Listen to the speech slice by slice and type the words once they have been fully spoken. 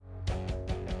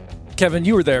Kevin,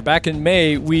 you were there. Back in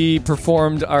May, we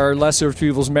performed our Lesser of Two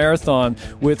Evils marathon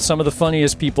with some of the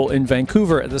funniest people in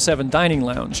Vancouver at the Seven Dining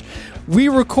Lounge. We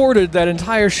recorded that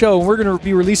entire show. We're going to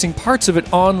be releasing parts of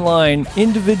it online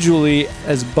individually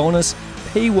as bonus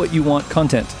pay-what-you-want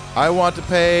content. I want to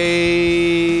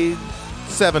pay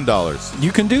 $7.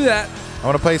 You can do that. I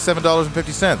want to pay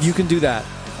 $7.50. You can do that.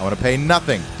 I want to pay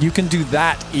nothing. You can do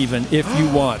that even if you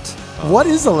want. What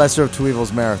is the Lesser of Two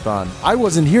Evils marathon? I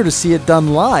wasn't here to see it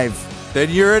done live. Then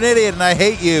you're an idiot and I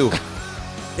hate you.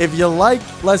 If you like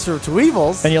Lesser of Two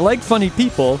Evils... And you like funny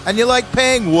people... And you like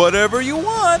paying whatever you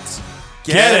want...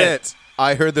 Get it!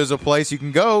 I heard there's a place you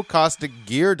can go,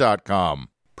 causticgear.com.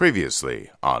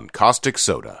 Previously on Caustic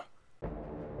Soda.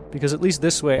 Because at least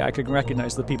this way I can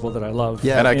recognize the people that I love.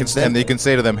 Yeah, And you can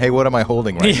say to them, hey, what am I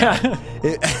holding right now?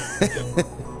 Yeah.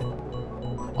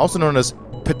 Also known as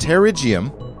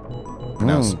pterygium.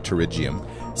 Pronounced pterygium.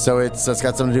 So it's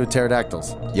got something to do with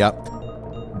pterodactyls. Yep.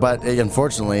 But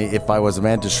unfortunately, if I was a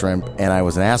mantis shrimp and I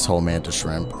was an asshole mantis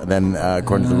shrimp, then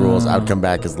according to the rules, I'd come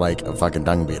back as like a fucking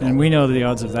dung beetle. And we know the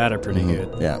odds of that are pretty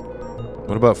good. Yeah.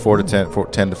 What about 10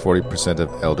 to 40%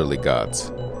 of elderly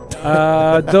gods?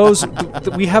 Those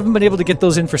we haven't been able to get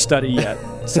those in for study yet,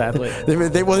 sadly.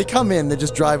 They come in, they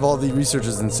just drive all the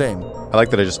researchers insane. I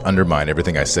like that I just undermine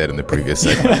everything I said in the previous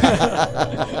segment.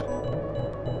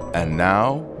 And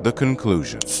now, the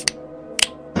conclusion.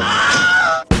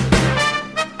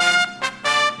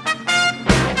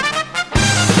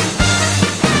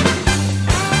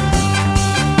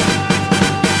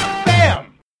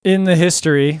 Bam! In the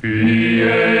history...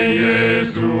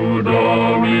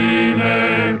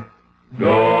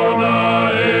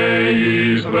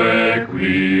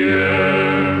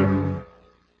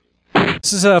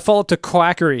 This is a follow-up to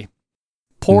quackery.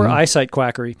 Poor eyesight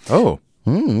quackery. Oh.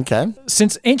 Okay.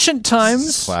 Since ancient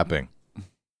times... Slapping.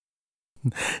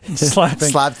 Slapping.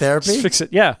 Slap therapy? Just fix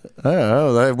it, yeah. I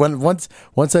don't know.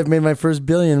 Once I've made my first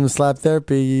billion with slap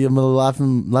therapy, I'm going to laugh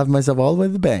myself all the way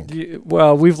to the bank.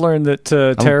 Well, we've learned that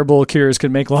terrible cures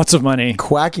can make lots of money.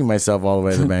 Quacking myself all the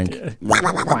way to the bank.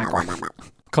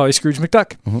 Call you Scrooge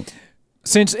McDuck.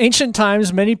 Since ancient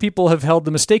times, many people have held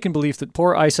the mistaken belief that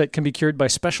poor eyesight can be cured by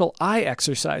special eye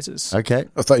exercises. Okay.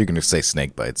 I thought you were going to say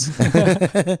snake bites.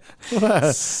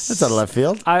 That's out of left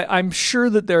field. I'm sure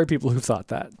that there are people who thought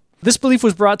that. This belief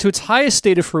was brought to its highest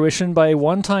state of fruition by a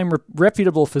one-time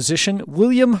reputable physician,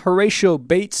 William Horatio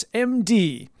Bates,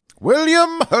 M.D.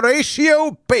 William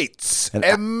Horatio Bates,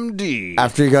 M.D.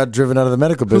 After he got driven out of the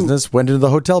medical business, went into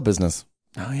the hotel business.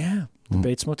 Oh, yeah. The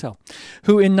Bates Motel.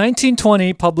 Who in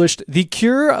 1920 published The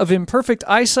Cure of Imperfect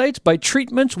Eyesight by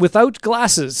Treatment Without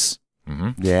Glasses.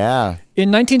 Yeah. In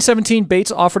 1917,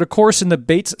 Bates offered a course in the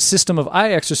Bates system of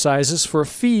eye exercises for a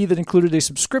fee that included a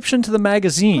subscription to the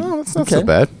magazine. Oh, that's not so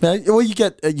bad. Well,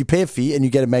 you pay a fee and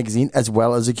you get a magazine as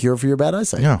well as a cure for your bad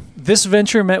eyesight. Yeah. This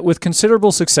venture met with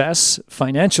considerable success,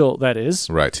 financial that is,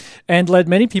 Right. and led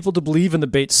many people to believe in the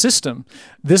Bates system.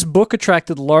 This book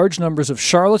attracted large numbers of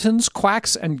charlatans,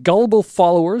 quacks, and gullible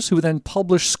followers who then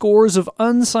published scores of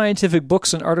unscientific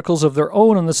books and articles of their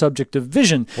own on the subject of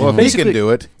vision. Well, if he can do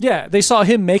it. Yeah, they saw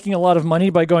him making a lot of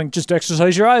money by going, just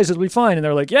exercise your eyes, it'll be fine. And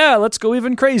they're like, yeah, let's go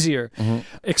even crazier.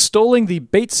 Extolling the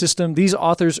Bates system, these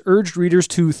authors urged readers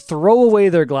to throw away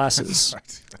their glasses.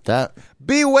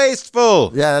 Be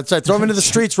wasteful. Yeah, that's right. Throw them into the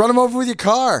streets. Run them over with your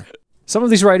car. Some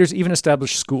of these writers even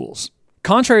established schools.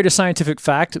 Contrary to scientific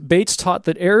fact, Bates taught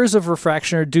that errors of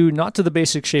refraction are due not to the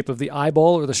basic shape of the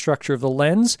eyeball or the structure of the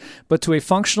lens, but to a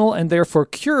functional and therefore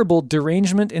curable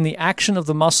derangement in the action of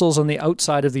the muscles on the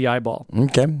outside of the eyeball.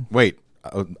 Okay. Wait,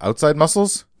 outside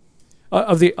muscles?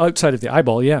 Of the outside of the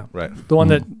eyeball, yeah. Right. The one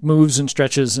that moves and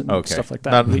stretches and stuff like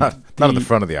that. Not at the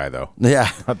front of the eye, though.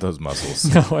 Yeah. Not those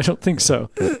muscles. No, I don't think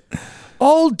so.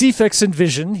 All defects in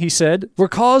vision, he said, were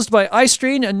caused by eye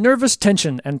strain and nervous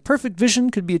tension, and perfect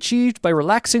vision could be achieved by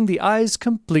relaxing the eyes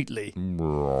completely. You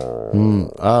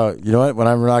know what? When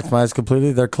I relax my eyes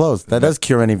completely, they're closed. That does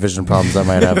cure any vision problems I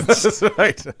might have. That's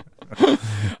right.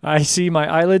 I see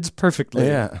my eyelids perfectly.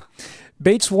 Yeah.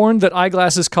 Bates warned that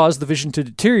eyeglasses caused the vision to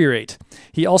deteriorate.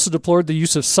 He also deplored the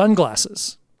use of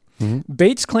sunglasses.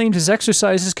 Bates claimed his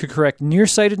exercises could correct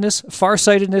nearsightedness,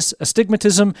 farsightedness,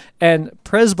 astigmatism, and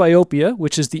presbyopia,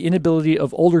 which is the inability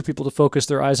of older people to focus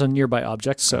their eyes on nearby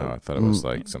objects. So I thought it was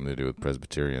like something to do with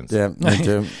Presbyterians. Yeah, me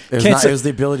too. It was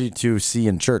the ability to see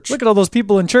in church. Look at all those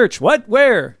people in church. What?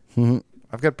 Where?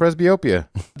 I've got presbyopia.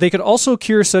 They could also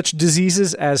cure such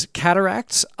diseases as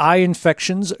cataracts, eye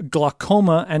infections,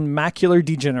 glaucoma, and macular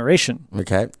degeneration.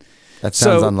 Okay. That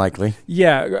sounds unlikely.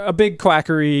 Yeah, a big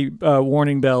quackery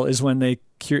warning bell is when they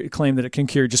claim that it can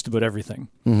cure just about everything.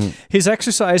 His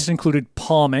exercise included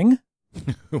palming,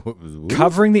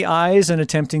 covering the eyes and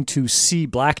attempting to see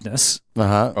blackness,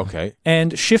 Okay.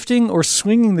 and shifting or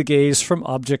swinging the gaze from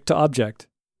object to object.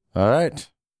 All right.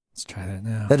 Let's try that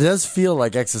now. That does feel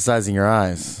like exercising your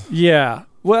eyes. Yeah.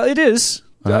 Well, it is.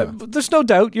 There's no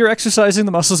doubt you're exercising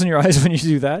the muscles in your eyes when you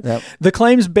do that. Yep. The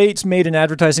claims Bates made in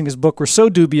advertising his book were so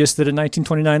dubious that in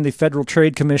 1929 the Federal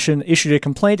Trade Commission issued a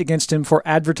complaint against him for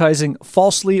advertising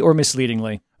falsely or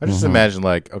misleadingly. I just imagine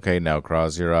okay, now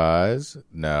cross your eyes.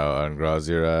 Now uncross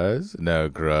your eyes. Now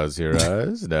cross your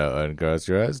eyes. Now uncross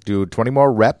your eyes. Do 20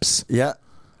 more reps. Yeah.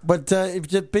 But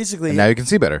basically, And now you can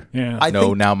see better. Yeah. I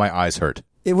think Now my eyes hurt.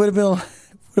 it would have been.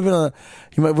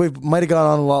 We might have gone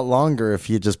on a lot longer if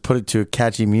you just put it to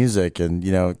catchy music and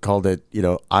called it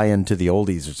Iron to the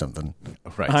Oldies or something.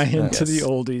 Right. I am to the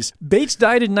oldies. Bates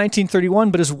died in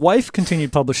 1931, but his wife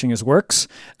continued publishing his works.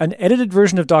 An edited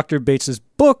version of Dr. Bates's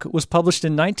book was published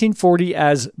in 1940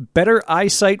 as Better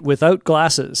Eyesight Without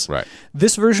Glasses. Right.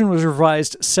 This version was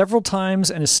revised several times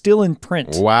and is still in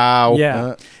print. Wow.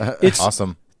 Yeah. It's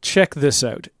Awesome. Check this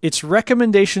out. Its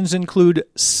recommendations include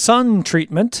sun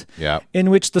treatment, Yeah.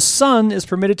 in which the sun is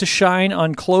permitted to shine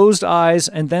on closed eyes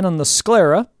and then on the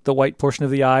sclera, the white portion of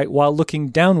the eye, while looking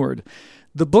downward.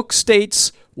 The book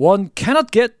states one cannot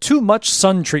get too much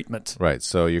sun treatment. Right.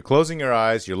 So you're closing your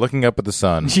eyes, you're looking up at the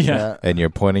sun, Yeah. and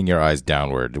you're pointing your eyes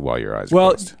downward while your eyes are Well,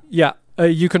 closed. yeah.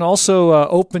 You can also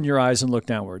open your eyes and look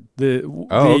downward.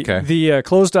 Okay. The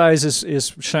closed eyes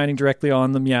is shining directly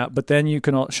on them, yeah, but then you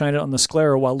can shine it on the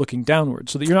sclera while looking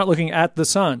downward, so that you're not looking at the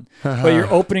sun, but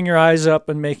you're opening your eyes up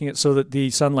and making it so that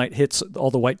the sunlight hits all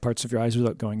the white parts of your eyes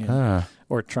without going in,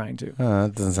 or trying to.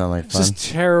 That doesn't sound like fun.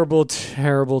 Just terrible,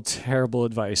 terrible, terrible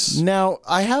advice. Now,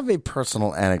 I have a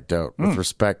personal anecdote with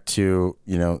respect to,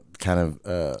 kind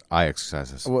of, Eye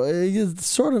exercises.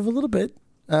 sort of a little bit.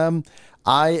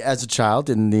 I, as a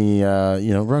child in the,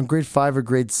 around grade 5 or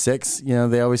grade 6,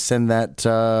 they always send that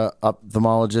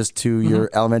ophthalmologist to your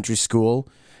elementary school,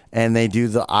 and they do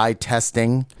the eye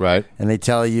testing. Right. And they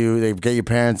tell you, they get your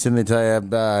parents in, they tell you,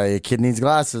 your kid needs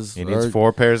glasses. He needs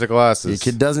 4 pairs of glasses.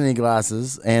 Your kid doesn't need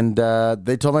glasses. And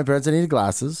they told my parents I needed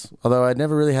glasses, although I'd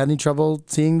never really had any trouble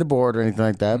seeing the board or anything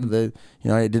like that. But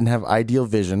I didn't have ideal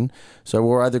vision. So I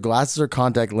wore either glasses or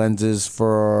contact lenses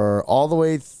for all the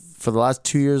way for the last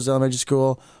 2 years of elementary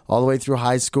school, all the way through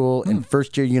high school and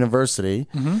first year university.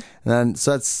 And then,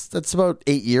 so that's about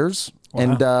 8 years. Wow.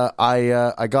 And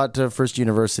I got to first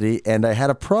university, and I had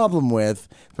a problem with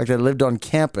the fact that I lived on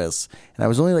campus, and I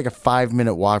was only like a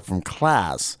 5-minute walk from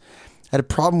class. I had a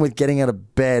problem with getting out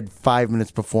of bed 5 minutes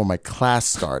before my class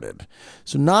started.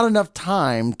 So not enough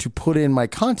time to put in my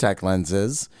contact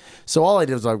lenses. So all I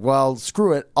did was like, well,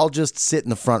 screw it. I'll just sit in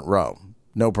the front row.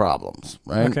 No problems,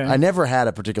 right? Okay. I never had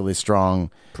a particularly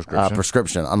strong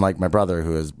prescription, unlike my brother,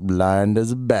 who is blind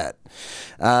as a bat.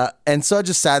 And so I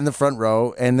just sat in the front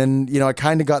row, and then, I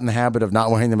kind of got in the habit of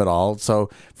not wearing them at all. So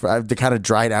they kind of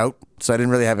dried out, so I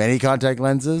didn't really have any contact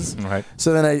lenses. Right.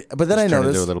 So then I Turn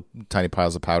noticed. into little tiny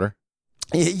piles of powder.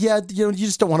 Yeah, you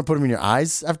just don't want to put them in your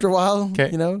eyes after a while. Okay.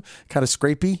 Kind of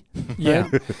scrapey. Yeah.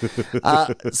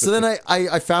 So then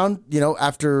I found,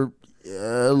 after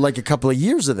like a couple of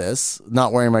years of this,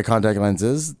 not wearing my contact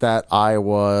lenses, that I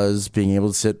was being able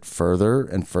to sit further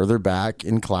and further back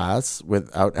in class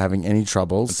without having any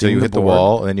trouble. So you hit the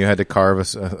wall, and then you had to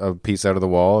carve a piece out of the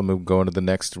wall and go into the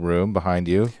next room behind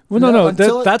you. Well, no.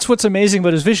 That's what's amazing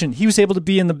about his vision. He was able to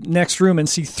be in the next room and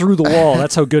see through the wall.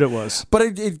 That's how good it was.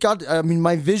 But it got,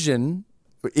 my vision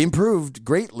improved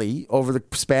greatly over the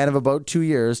span of about 2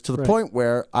 years, to the point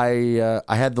where I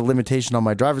had the limitation on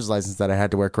my driver's license that I had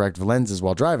to wear corrective lenses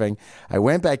while driving. I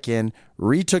went back in,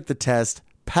 retook the test,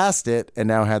 passed it, and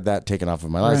now had that taken off of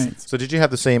my license. So did you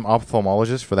have the same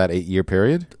ophthalmologist for that 8-year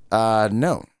period?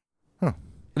 No.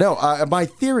 No, my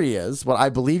theory is, what I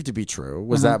believe to be true,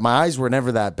 was that my eyes were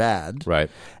never that bad. Right.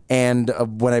 And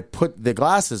when I put the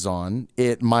glasses on,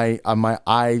 my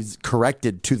eyes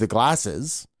corrected to the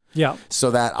glasses. Yeah.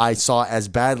 So that I saw as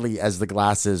badly as the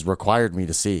glasses required me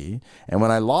to see. And when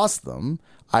I lost them,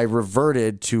 I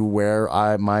reverted to where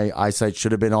my eyesight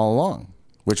should have been all along,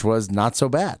 which was not so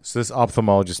bad. So this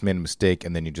ophthalmologist made a mistake,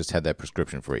 and then you just had that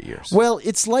prescription for 8 years. Well,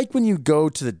 it's like when you go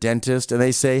to the dentist and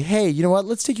they say, hey, you know what?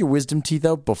 Let's take your wisdom teeth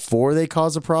out before they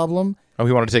cause a problem. Oh,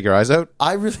 he wanted to take your eyes out?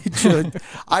 I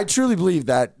truly believe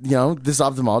that, this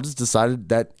ophthalmologist decided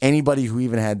that anybody who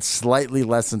even had slightly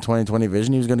less than 20/20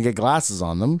 vision, he was going to get glasses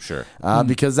on them. Sure.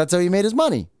 Because that's how he made his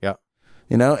money. Yeah.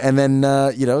 And then,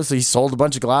 so he sold a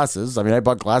bunch of glasses. I mean, I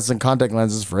bought glasses and contact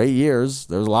lenses for 8 years.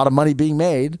 There was a lot of money being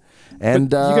made.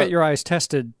 And But you got your eyes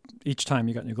tested each time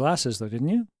you got new glasses, though, didn't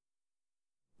you?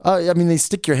 I mean, they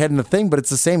stick your head in the thing, but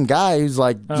it's the same guy who's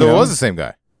like... So it was the same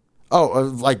guy.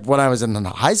 Like when I was in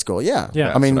high school, yeah.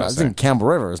 Yeah. I mean, That's what I I was was in Campbell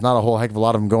River. There's not a whole heck of a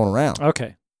lot of them going around.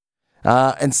 Okay.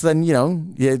 And so then,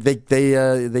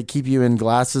 they keep you in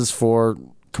glasses for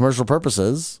commercial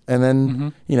purposes. And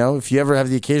then, if you ever have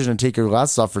the occasion to take your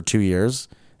glasses off for 2 years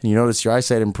and you notice your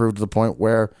eyesight improved to the point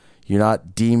where you're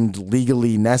not deemed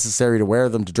legally necessary to wear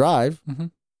them to drive. Mm-hmm.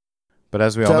 But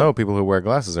as we all know, people who wear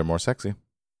glasses are more sexy.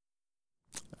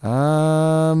 I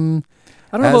don't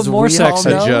know As about more we all sexy.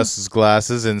 know- Adjusts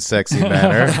glasses in sexy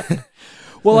manner.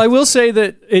 Well, I will say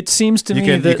that it seems to You me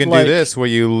can that do like, this where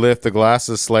you lift the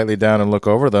glasses slightly down and look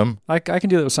over them. I can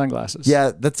do that with sunglasses.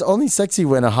 Yeah, that's only sexy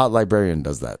when a hot librarian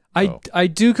does that. I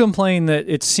do complain that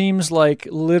it seems like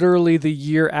literally the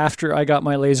year after I got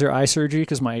my laser eye surgery,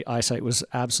 because my eyesight was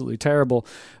absolutely terrible,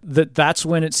 that's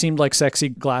when it seemed like sexy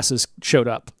glasses showed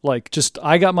up. Like just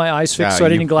I got my eyes fixed, so I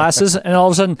didn't need glasses, and all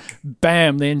of a sudden,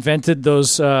 bam! They invented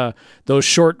those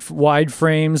short, wide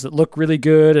frames that look really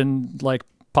good, and like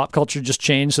pop culture just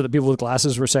changed so that people with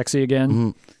glasses were sexy again. Mm-hmm.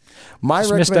 My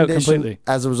Just missed out recommendation, completely.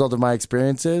 as a result of my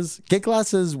experience, is get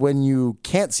glasses when you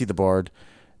can't see the board,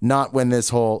 not when this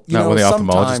whole Not when the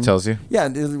ophthalmologist tells you. Yeah,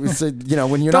 it's,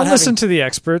 when you're Don't not listen having, to the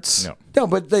experts. No.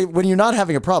 but when you're not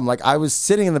having a problem. Like I was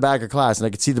sitting in the back of class and I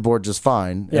could see the board just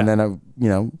fine, Yeah. and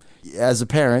then as a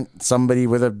parent, somebody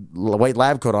with a white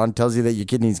lab coat on tells you that your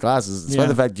kid needs glasses. Despite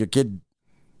the fact your kid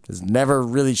has never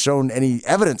really shown any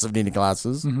evidence of needing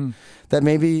glasses, that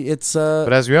maybe it's.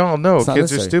 But as we all know, it's not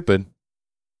kids are necessary. stupid.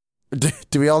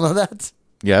 Do we all know that?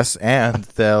 Yes, and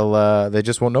they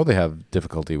just won't know they have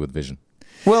difficulty with vision.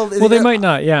 Well, They might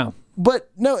not. Yeah.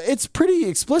 But no, it's pretty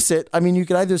explicit. I mean, you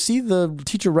can either see the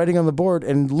teacher writing on the board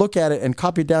and look at it and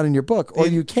copy it down in your book, or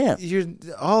you can't.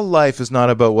 All life is not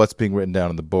about what's being written down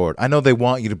on the board. I know they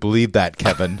want you to believe that,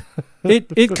 Kevin.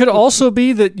 It could also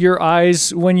be that your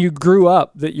eyes, when you grew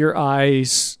up, that your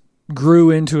eyes grew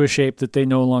into a shape that they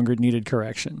no longer needed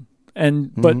correction.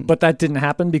 And but that didn't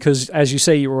happen because, as you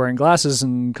say, you were wearing glasses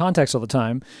and contacts all the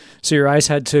time, so your eyes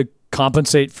had to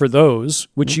compensate for those,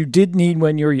 which you did need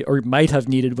when or might have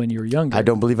needed when you were younger. I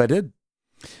don't believe I did.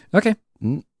 Okay,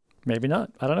 maybe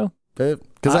not. I don't know.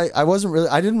 Because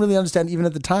I didn't really understand even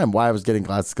at the time why I was getting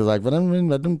glasses. Because I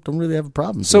don't really have a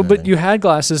problem. So, seeing but anything. you had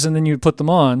glasses and then you put them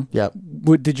on. Yeah.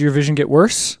 Did your vision get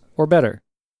worse or better?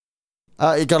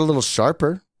 It got a little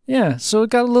sharper. Yeah, so it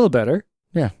got a little better.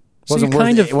 Yeah. So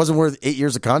It wasn't worth 8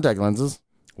 years of contact lenses.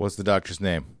 What's the doctor's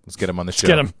name? Let's get him on the show.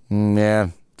 Get him. Yeah.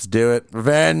 Let's do it.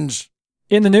 Revenge.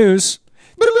 In the news,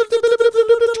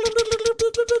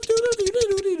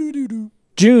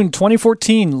 June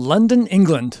 2014, London,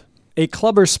 England. A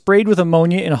clubber sprayed with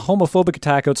ammonia in a homophobic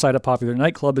attack outside a popular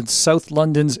nightclub in South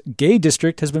London's gay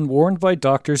district has been warned by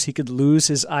doctors he could lose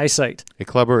his eyesight. A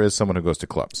clubber is someone who goes to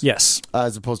clubs. Yes,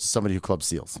 As opposed to somebody who clubs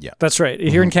seals. Yeah. that's right.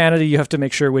 Here in Canada, you have to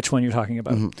make sure which one you're talking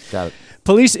about. Got it.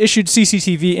 Police issued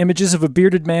CCTV images of a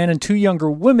bearded man and two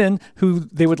younger women who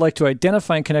they would like to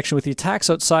identify in connection with the attacks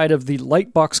outside of the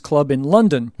Lightbox Club in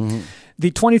London. The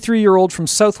 23-year-old from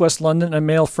southwest London, a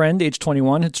male friend, aged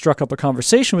 21, had struck up a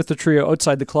conversation with the trio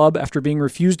outside the club after being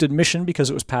refused admission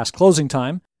because it was past closing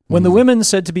time. When the women,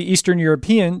 said to be Eastern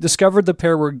European, discovered the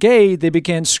pair were gay, they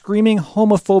began screaming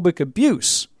homophobic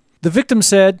abuse. The victim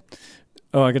said,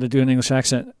 I got to do an English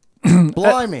accent.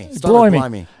 Blimey. Start with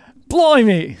blimey.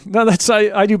 Blimey! No, that's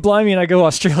I do blimey and I go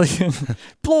Australian.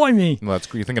 Blimey! Well,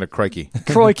 you're thinking of crikey.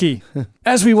 Crikey.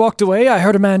 As we walked away, I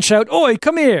heard a man shout, "Oi,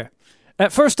 come here!"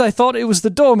 At first I thought it was the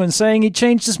doorman saying he'd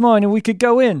changed his mind and we could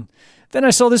go in. Then I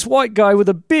saw this white guy with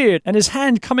a beard and his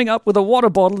hand coming up with a water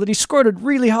bottle that he squirted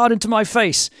really hard into my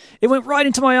face. It went right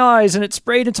into my eyes and it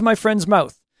sprayed into my friend's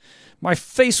mouth. My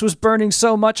face was burning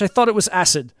so much I thought it was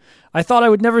acid. I thought I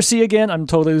would never see again. I'm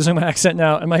totally losing my accent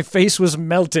now. And my face was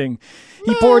melting.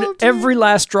 He poured every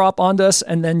last drop onto us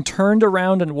and then turned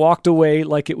around and walked away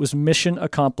like it was mission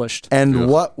accomplished. And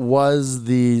what was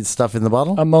the stuff in the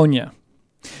bottle? Ammonia.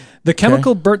 The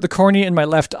chemical burnt the cornea in my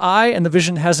left eye, and the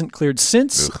vision hasn't cleared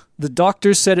since. Ugh. The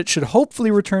doctors said it should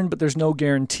hopefully return, but there's no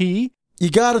guarantee.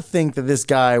 You got to think that this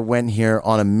guy went here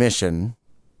on a mission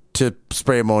to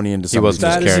spray ammonia into somebody. wasn't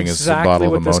just That is carrying his exactly bottle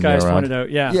of what this ammonia guy's around. pointed out.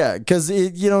 Yeah. Yeah, because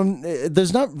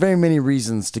there's not very many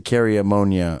reasons to carry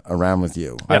ammonia around with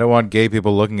you. I don't want gay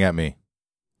people looking at me.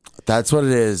 That's what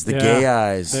it is. The Yeah. gay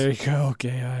eyes. There you go,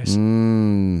 gay eyes.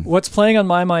 Mm. What's playing on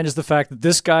my mind is the fact that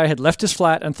this guy had left his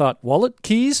flat and thought, wallet,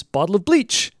 keys, bottle of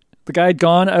bleach. The guy had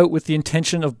gone out with the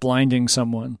intention of blinding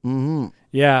someone. Mm-hmm.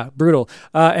 Yeah, brutal.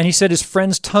 And he said his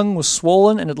friend's tongue was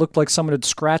swollen and it looked like someone had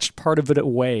scratched part of it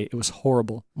away. It was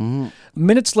horrible. Mm-hmm.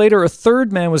 Minutes later, a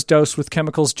third man was doused with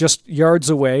chemicals just yards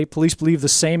away. Police believe the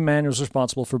same man was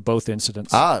responsible for both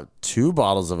incidents. 2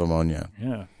 bottles of ammonia.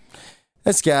 Yeah.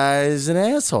 This guy's an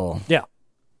asshole. Yeah,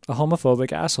 a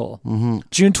homophobic asshole.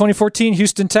 June 2014,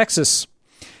 Houston, Texas.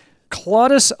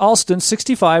 Claudius Alston,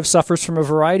 65, suffers from a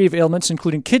variety of ailments,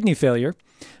 including kidney failure.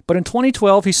 But in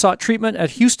 2012, he sought treatment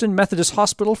at Houston Methodist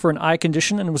Hospital for an eye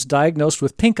condition and was diagnosed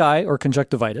with pink eye or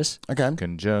conjunctivitis. Okay.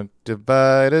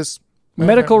 Conjunctivitis.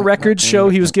 Medical records show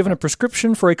he was given a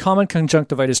prescription for a common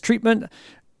conjunctivitis treatment,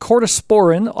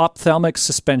 cortisporin ophthalmic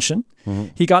suspension.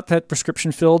 He got that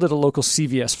prescription filled at a local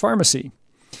CVS pharmacy.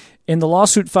 In the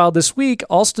lawsuit filed this week,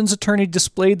 Alston's attorney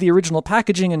displayed the original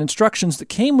packaging and instructions that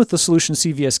came with the solution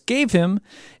CVS gave him.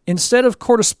 Instead of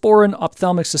cortisporin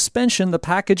ophthalmic suspension, the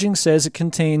packaging says it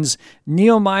contains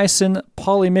neomycin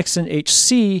polymyxin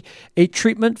HC, a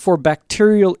treatment for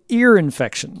bacterial ear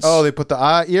infections. Oh, they put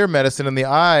the ear medicine in the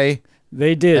eye.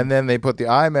 They did. And then they put the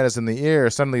eye medicine in the ear.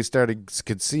 Suddenly he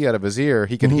could see out of his ear.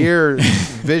 He could hear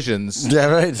visions. Yeah,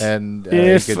 right. And he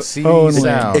If could see only.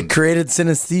 sound. It created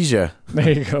synesthesia. There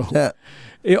you go. Yeah.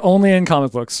 Only in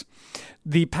comic books.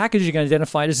 The packaging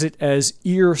identified it as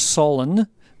ear Solon,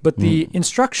 but the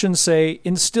instructions say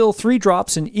instill 3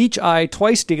 drops in each eye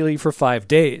twice daily for 5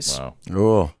 days. Wow.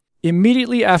 Oh.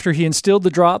 Immediately after he instilled the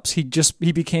drops, he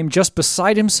became just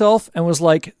beside himself and was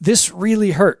like, "This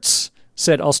really hurts,"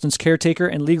 said Alston's caretaker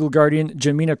and legal guardian,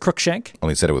 Jamina Cruikshank.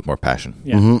 Only said it with more passion.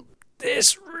 Yeah.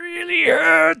 This really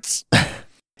hurts.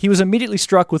 He was immediately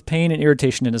struck with pain and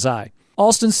irritation in his eye.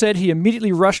 Alston said he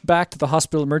immediately rushed back to the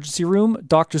hospital emergency room.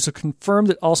 Doctors have confirmed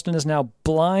that Alston is now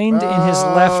blind in his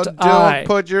left eye. Don't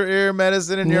put your ear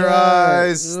medicine in your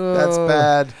eyes. That's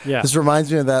bad. Yeah. This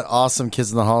reminds me of that awesome Kids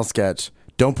in the Hall sketch.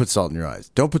 Don't put salt in your eyes.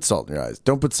 Don't put salt in your eyes.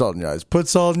 Don't put salt in your eyes. Put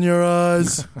salt in your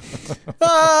eyes.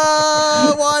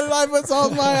 Why did I put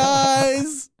salt in my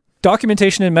eyes?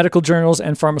 Documentation in medical journals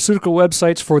and pharmaceutical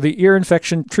websites for the ear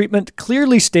infection treatment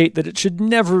clearly state that it should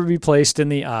never be placed in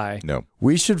the eye. No.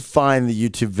 We should find the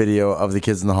YouTube video of the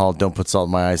Kids in the Hall Don't Put Salt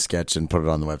in My Eyes sketch and put it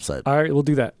on the website. All right, we'll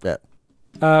do that. Yeah.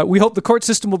 We hope the court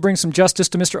system will bring some justice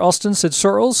to Mr. Alston, said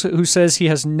Sorrells, who says he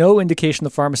has no indication the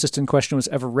pharmacist in question was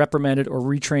ever reprimanded or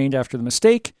retrained after the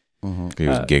mistake. He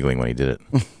was giggling when he did it.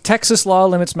 Texas law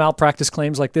limits malpractice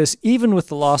claims like this, even with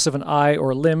the loss of an eye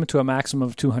or a limb, to a maximum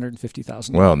of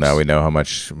 $250,000. Well, now we know how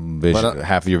much vision,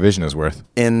 half of your vision is worth.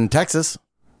 In Texas.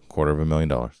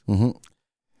 $250,000.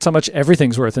 That's how much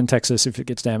everything's worth in Texas if it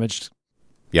gets damaged.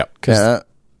 Yep.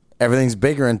 Everything's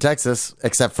bigger in Texas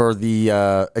except for the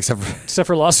except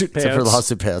for lawsuit payouts. Except for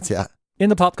lawsuit payouts, yeah. In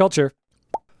the pop culture.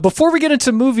 Before we get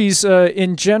into movies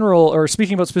in general, or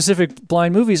speaking about specific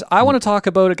blind movies, I want to talk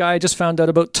about a guy I just found out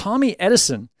about, Tommy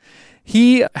Edison.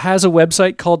 He has a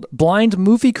website called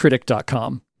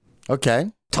blindmoviecritic.com.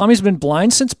 Okay. Tommy's been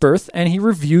blind since birth, and he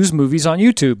reviews movies on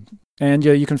YouTube. And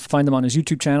you can find them on his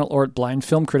YouTube channel or at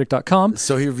blindfilmcritic.com.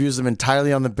 So he reviews them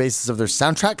entirely on the basis of their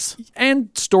soundtracks? And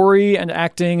story and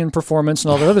acting and performance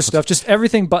and all that other stuff. Just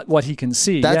everything but what he can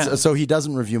see. So he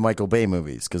doesn't review Michael Bay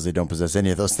movies because they don't possess any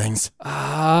of those things.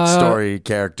 Story,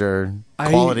 character,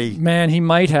 quality. He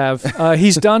might have.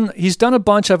 He's done a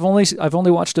bunch. I've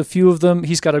only watched a few of them.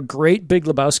 He's got a great Big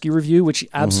Lebowski review, which he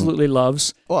absolutely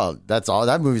loves. Well, that's all.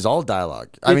 That movie's all dialogue.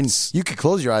 I mean, you could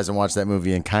close your eyes and watch that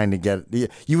movie and kind of get.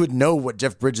 You would know what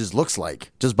Jeff Bridges looks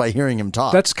like just by hearing him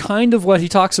talk. That's kind of what he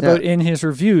talks about in his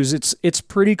reviews. It's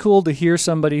pretty cool to hear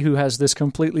somebody who has this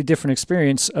completely different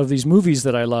experience of these movies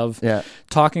that I love,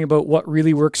 talking about what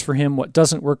really works for him, what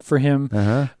doesn't work for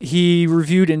him. He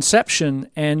reviewed Inception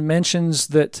and mentions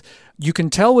that you can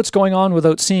tell what's going on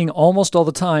without seeing almost all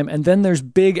the time, and then there's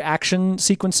big action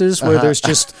sequences where there's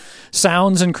just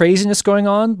sounds and craziness going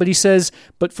on. But he says,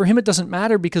 but for him it doesn't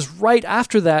matter because right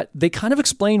after that, they kind of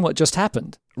explain what just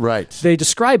happened. Right. They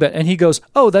describe it, and he goes,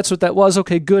 oh, that's what that was.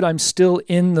 Okay, good. I'm still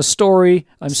in the story.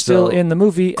 I'm still in the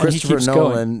movie, and he keeps going. Christopher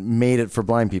Nolan made it for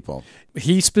blind people.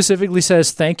 He specifically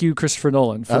says, thank you, Christopher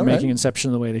Nolan, for making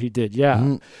Inception the way that he did.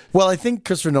 Yeah. Well, I think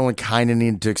Christopher Nolan kind of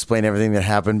needed to explain everything that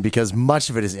happened because much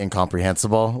of it is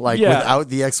incomprehensible. Without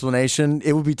the explanation,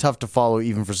 it would be tough to follow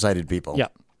even for sighted people. Yeah.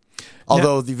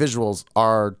 Although the visuals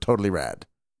are totally rad.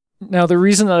 Now, the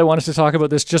reason that I wanted to talk about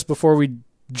this just before we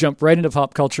jump right into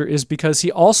pop culture is because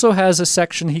he also has a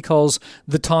section he calls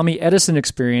the Tommy Edison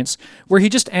Experience, where he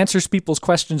just answers people's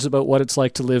questions about what it's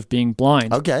like to live being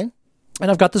blind. Okay. And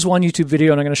I've got this one YouTube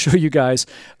video, and I'm going to show you guys.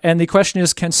 And the question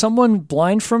is, can someone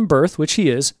blind from birth, which he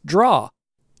is, draw?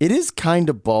 It is kind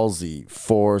of ballsy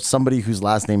for somebody whose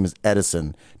last name is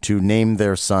Edison to name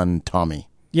their son Tommy.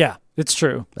 Yeah, it's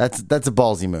true. That's a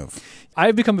ballsy move.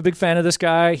 I've become a big fan of this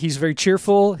guy. He's very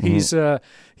cheerful. He's kind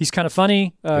of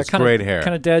funny. Great hair.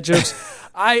 Kind of dad jokes.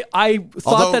 I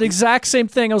thought that exact same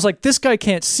thing. I was like, this guy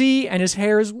can't see, and his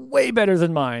hair is way better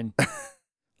than mine.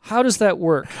 How does that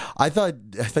work? I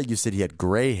thought you said he had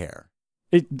gray hair,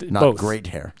 not both. great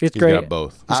hair. It's He's great. got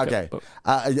both. Okay.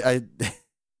 I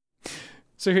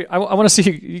So here, I want to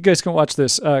see, you guys can watch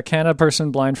this. Can a person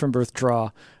blind from birth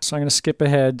draw? So I'm going to skip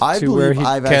ahead to where he...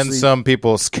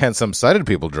 Can some sighted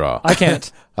people draw? I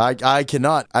can't. I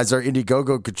cannot, as our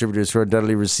Indiegogo contributors who are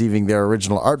undoubtedly receiving their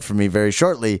original art from me very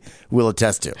shortly will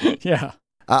attest to. Yeah.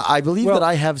 I believe that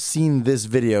I have seen this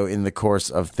video in the course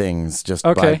of things, just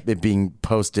by it being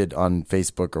posted on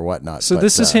Facebook or whatnot. So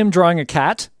this is him drawing a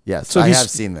cat. Yes, so I have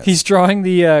seen this. He's drawing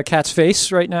the cat's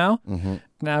face right now. Mm-hmm.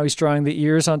 Now he's drawing the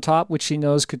ears on top, which he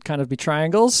knows could kind of be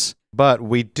triangles. But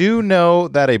we do know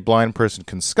that a blind person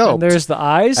can sculpt. And there's the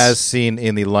eyes. As seen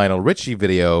in the Lionel Richie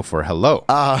video for Hello.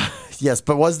 Yes,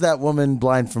 but was that woman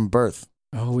blind from birth?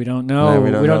 Oh, we don't know. No,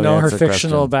 we don't know her That's the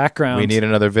fictional question. background. We need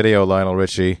another video, Lionel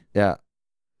Richie. Yeah.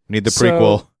 We need the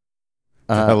prequel.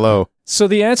 Hello. So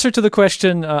the answer to the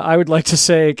question, I would like to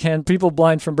say, can people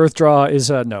blind from birth draw, is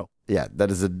no. Yeah,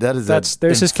 there's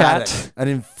his cat. An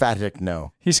emphatic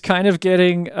no. He's kind of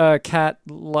getting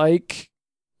cat-like.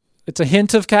 It's a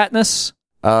hint of Katniss.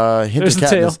 Hint There's of the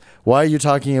tail. Katniss. Why are you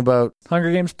talking about?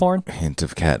 Hunger Games porn. Hint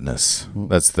of Katniss.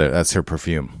 That's her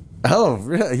perfume. Oh,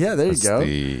 really? Yeah, there That's you go.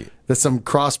 There's some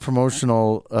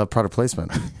cross-promotional product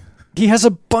placement. He has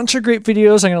a bunch of great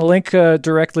videos. I'm going to link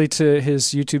directly to his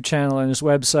YouTube channel and his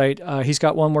website. He's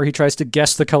got one where he tries to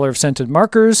guess the color of scented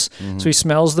markers. Mm-hmm. So he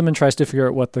smells them and tries to figure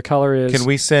out what the color is. Can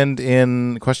we send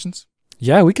in questions?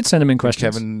 Yeah, we could send him in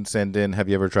questions. Kevin, send in, have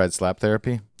you ever tried slap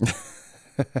therapy?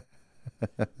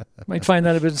 Might find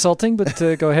that a bit insulting, but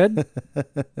go ahead.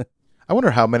 I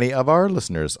wonder how many of our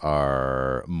listeners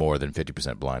are more than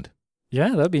 50% blind.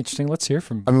 Yeah, that'd be interesting. Let's hear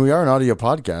from... I mean, we are an audio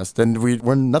podcast, and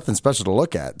we're nothing special to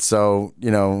look at. So,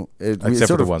 except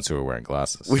for the ones who are wearing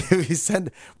glasses. We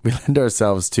lend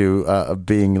ourselves to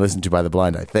being listened to by the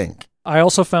blind, I think. I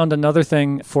also found another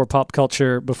thing for pop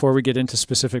culture before we get into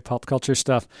specific pop culture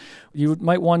stuff. You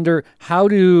might wonder, how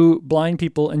do blind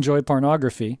people enjoy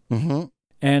pornography? Mm-hmm.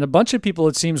 And a bunch of people,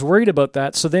 it seems, worried about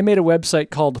that. So they made a website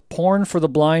called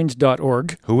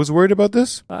pornfortheblind.org. Who was worried about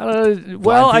this?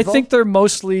 I think they're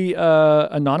mostly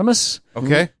anonymous.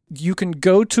 Okay. You can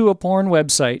go to a porn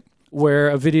website where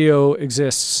a video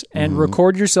exists and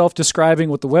record yourself describing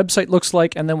what the website looks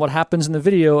like and then what happens in the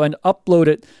video and upload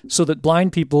it so that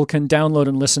blind people can download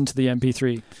and listen to the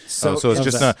MP3. So it's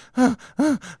just not.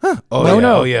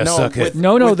 Suck it.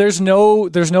 No, there's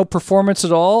no performance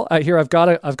at all. Here, I've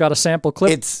got a sample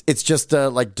clip. It's just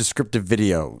a descriptive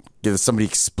video. There's somebody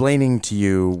explaining to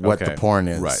you what the porn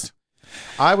is. Right.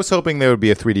 I was hoping there would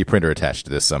be a 3D printer attached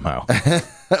to this somehow. I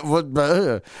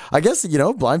guess,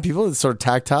 blind people, it's sort of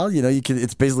tactile.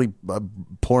 It's basically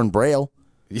porn braille.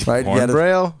 Right? Porn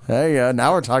braille? There you go.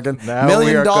 Now we're talking. Now $1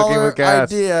 we are cooking million with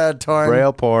gas. idea, Torn.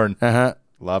 Braille porn. Uh-huh.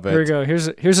 Love it. Here we go.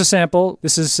 Here's a sample.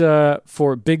 This is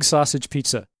for Big Sausage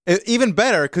Pizza. Even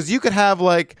better, because you could have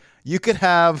like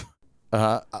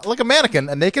a mannequin,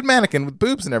 a naked mannequin with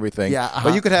boobs and everything. Yeah,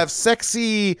 But you could have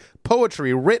sexy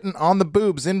poetry written on the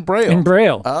boobs in Braille. In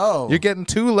Braille. Oh. You're getting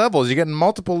 2 levels. You're getting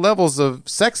multiple levels of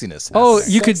sexiness. Oh,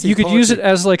 you could Sexy use it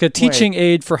poetry. as like a teaching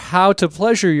aid for how to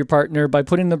pleasure your partner by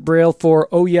putting the Braille for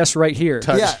 "Oh yes, right here"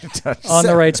 Touch. on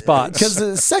the right spots.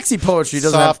 Because sexy poetry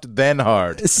doesn't Soft, then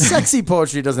hard. sexy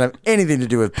poetry doesn't have anything to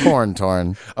do with porn,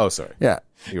 Torn. Oh, sorry. Yeah.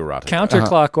 You were rotten.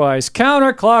 Counterclockwise.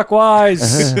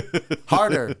 Counterclockwise.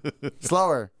 Harder.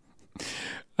 Slower.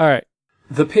 All right.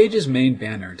 The page's main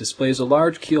banner displays a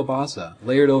large kielbasa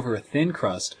layered over a thin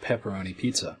crust pepperoni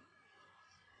pizza.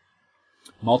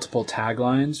 Multiple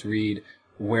taglines read,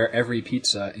 "Where every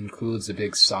pizza includes a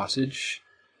big sausage.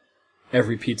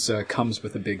 Every pizza comes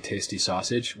with a big tasty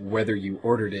sausage, whether you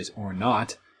ordered it or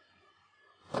not.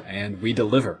 And we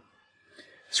deliver."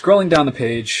 Scrolling down the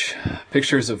page,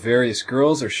 pictures of various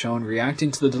girls are shown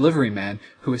reacting to the delivery man,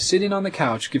 who is sitting on the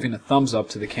couch giving a thumbs up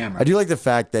to the camera. I do like the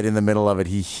fact that in the middle of it,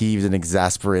 he heaved an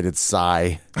exasperated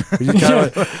sigh. You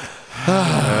kind of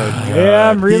Yeah,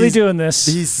 I'm really doing this.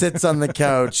 He sits on the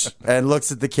couch and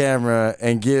looks at the camera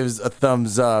and gives a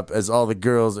thumbs up as all the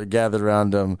girls are gathered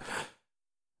around him.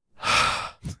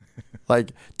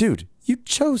 Like, dude, you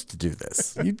chose to do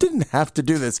this. You didn't have to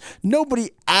do this.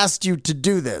 Nobody asked you to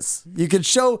do this. You could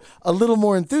show a little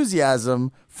more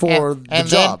enthusiasm for the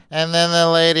job. And then the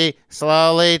lady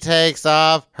slowly takes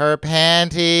off her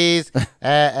panties,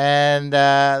 and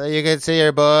you can see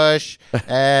her bush,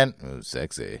 and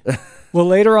sexy. Well,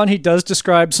 later on, he does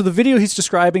describe. So the video he's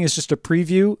describing is just a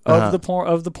preview of the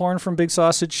porn from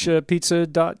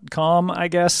BigSausagePizza.com. I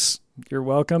guess you're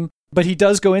welcome. But he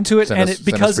does go into it, Send us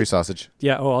because free sausage.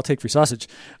 Yeah. Oh, I'll take free sausage.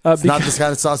 It's not this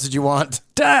kind of sausage you want.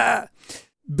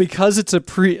 because it's a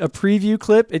preview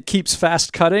clip, it keeps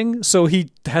fast cutting, so he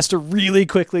has to really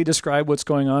quickly describe what's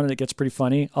going on, and it gets pretty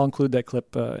funny. I'll include that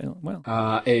clip.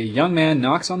 A young man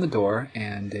knocks on the door,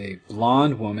 and a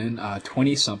blonde woman,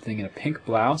 20-something, in a pink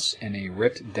blouse and a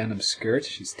ripped denim skirt,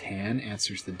 she's tan,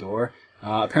 answers the door.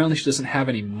 Apparently she doesn't have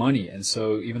any money, and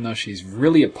so even though she's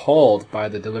really appalled by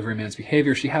the delivery man's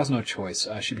behavior, she has no choice.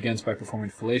 She begins by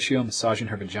performing fellatio, massaging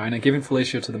her vagina, giving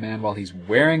fellatio to the man while he's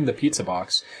wearing the pizza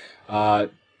box,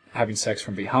 having sex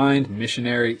from behind,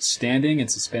 missionary, standing in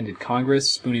suspended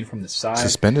Congress, spooning from the side.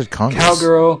 Suspended Congress?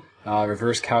 Cowgirl,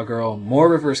 reverse cowgirl, more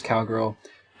reverse cowgirl,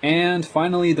 and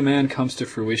finally the man comes to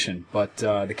fruition, but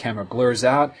the camera blurs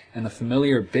out, and the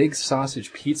familiar big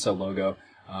sausage pizza logo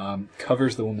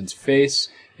covers the woman's face.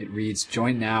 It reads,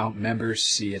 "Join now, members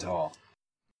see it all."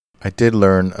 I did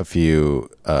learn a few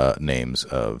names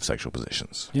of sexual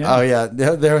positions. Yeah. Oh yeah,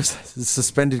 there was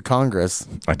suspended Congress.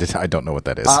 I don't know what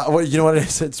that is. Well, you know what it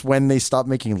is? It's when they stopped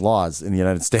making laws in the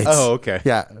United States. Oh, okay.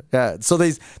 Yeah. So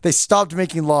they stopped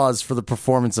making laws for the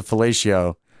performance of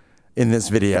fellatio in this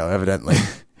video, evidently.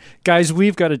 Guys,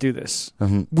 we've got to do this.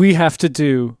 Mm-hmm. We have to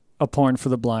do a porn for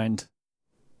the blind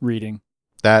reading.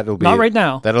 That'll be Not right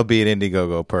now. That'll be an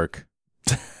Indiegogo perk.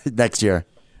 Next year.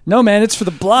 No, man, it's for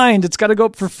the blind. It's got to go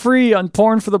up for free on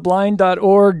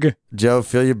pornfortheblind.org. Joe,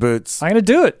 fill your boots. I'm going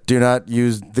to do it. Do not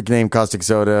use the name Caustic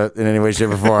Soda in any way, shape,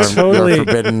 or form. Totally. You're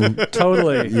forbidden.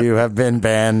 Totally. You have been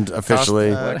banned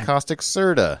officially. Caustic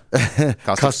Soda.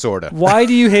 Caustic Soda. Why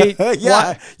do you hate...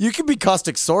 Yeah, you can be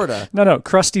Caustic Soda. No,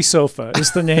 Krusty Sofa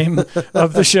is the name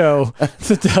of the show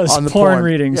that does On the porn porn.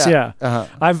 readings. Yeah. Yeah.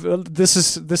 I've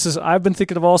been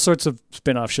thinking of all sorts of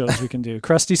spin-off shows we can do.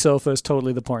 Krusty Sofa is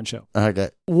totally the porn show. Okay.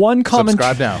 One common...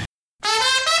 Subscribe now.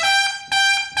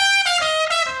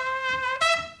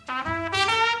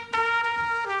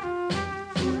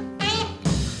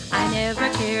 I never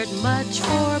cared much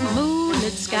for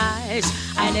moonlit skies.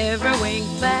 I never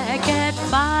winked back at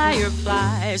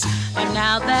fireflies. But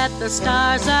now that the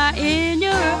stars are in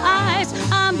your eyes,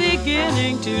 I'm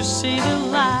beginning to see the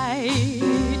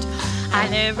light. I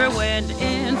never went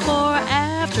in for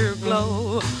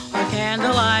afterglow or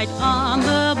candlelight on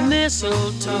the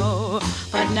mistletoe.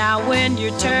 But now when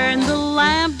you turn the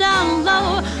lamp down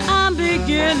low, I'm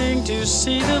beginning to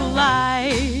see the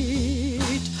light.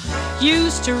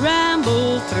 Used to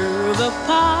ramble through the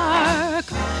park,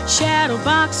 shadow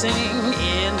boxing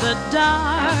in the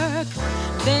dark.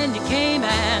 Then you came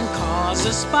and caused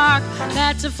a spark.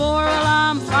 That's a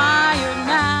 4-alarm fire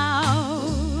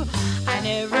now. I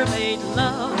never made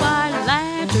love by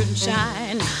lantern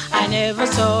shine. I never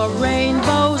saw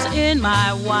rainbows in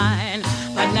my wine.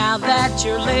 But now that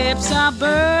your lips are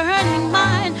burning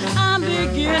mine, I'm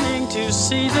beginning to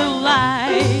see the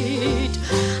light.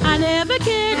 I never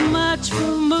cared much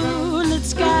for moonlit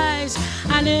skies.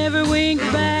 I never winked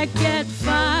back at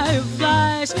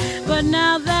fireflies. But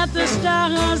now that the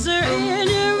stars are in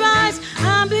your eyes,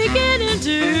 I'm beginning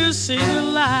to see the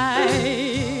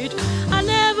light. I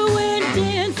never went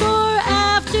in for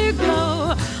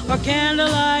afterglow or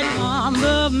candlelight on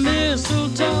the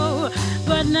mistletoe.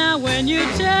 But now when you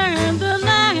turn the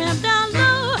lamp down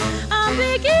low, I'm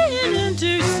beginning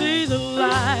to see the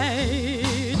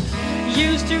light.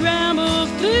 Used to ramble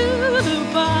through the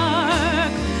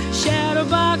park, shadow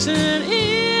boxing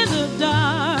in the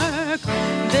dark.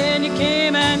 Then you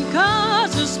came and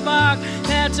caused a spark.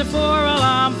 That's a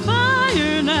 4-alarm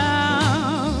fire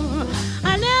now.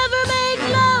 I never made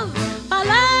love by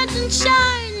lantern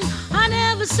shine. I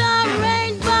never saw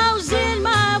rainbows in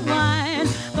my wine.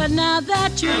 But now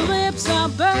that your lips are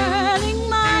burning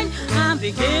mine, I'm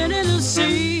beginning to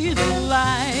see the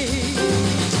light.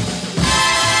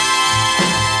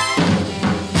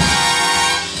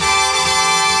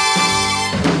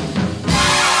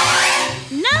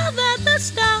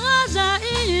 Stars are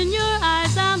in your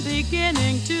eyes, I'm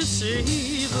beginning to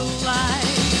see the light.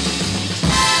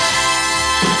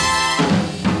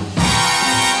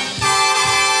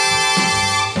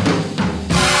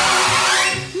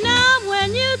 Now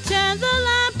when you turn the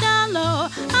lamp down low,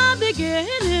 I'm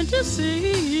beginning to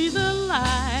see the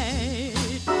light.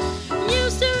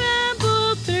 Used to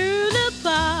ramble through the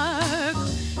park,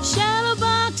 shadow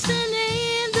boxing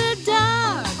in the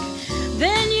dark.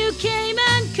 Then you came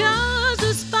and caused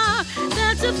a spark.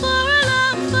 That's a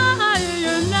 4-alarm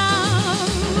fire now.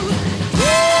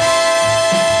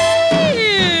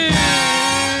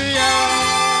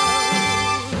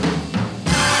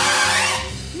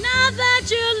 Now that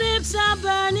your lips are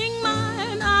burning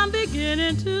mine, I'm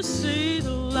beginning to see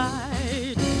the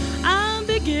light. I'm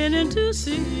beginning to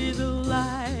see the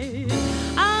light.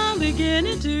 I'm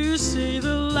beginning to see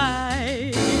the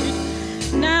light.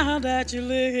 Now that your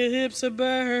lips are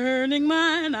burning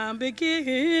mine, I'm beginning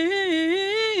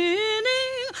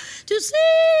to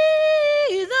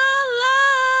see the light.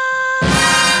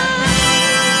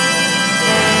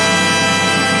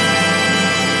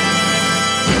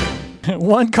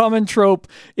 One common trope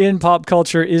in pop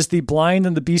culture is the Blind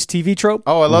and the Beast TV trope.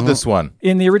 Oh, I love this one.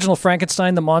 In the original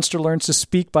Frankenstein, the monster learns to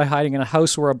speak by hiding in a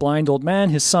house where a blind old man,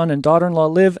 his son, and daughter-in-law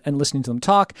live and listening to them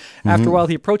talk. After a while,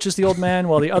 he approaches the old man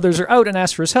while the others are out and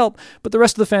asks for his help, but the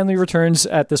rest of the family returns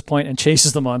at this point and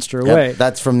chases the monster away. Yep,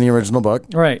 that's from the original book.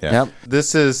 Right. Yeah. Yep.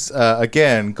 This is,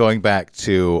 again, going back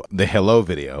to the Hello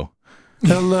video.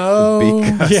 Hello.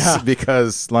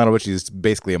 Because Lionel Richie is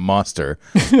basically a monster,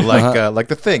 like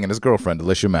the Thing and his girlfriend,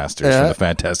 Alicia Masters from the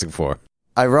Fantastic Four.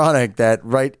 Ironic that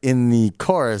right in the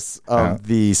chorus of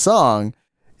the song,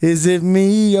 is it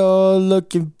me you're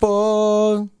looking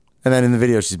for? And then in the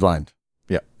video, she's blind.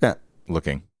 Yeah. Yeah.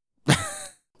 Looking.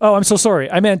 Oh, I'm so sorry.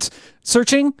 I meant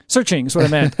searching. Searching is what I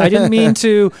meant. I didn't mean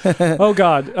to. Oh,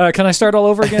 God. Can I start all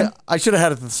over again? I should have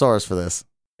had a thesaurus for this.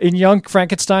 In Young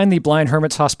Frankenstein, the blind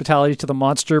hermit's hospitality to the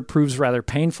monster proves rather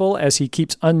painful as he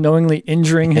keeps unknowingly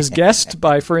injuring his guest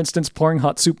by, for instance, pouring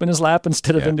hot soup in his lap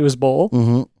instead of into his bowl.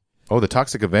 Mm-hmm. Oh, the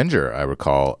Toxic Avenger, I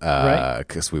recall, Right.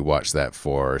 because we watched that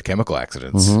for Chemical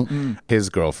Accidents. His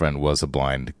girlfriend was a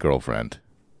blind girlfriend.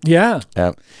 Yeah.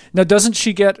 Yeah. Now, doesn't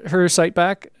she get her sight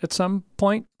back at some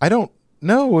point? I don't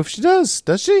know if she does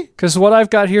she? Because what I've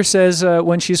got here says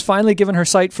when she's finally given her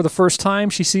sight for the first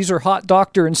time, she sees her hot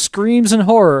doctor and screams in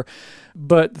horror,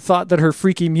 but thought that her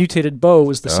freaky mutated beau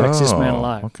was the sexiest man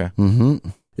alive. Okay. Mm-hmm.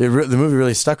 The movie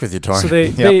really stuck with you, Tor. So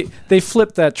they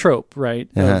flipped that trope, right?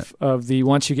 Of the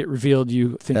once you get revealed,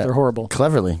 you think they're horrible.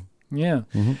 Cleverly. Yeah.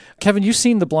 Kevin, you've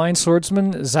seen The Blind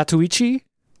Swordsman Zatoichi?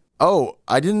 Oh,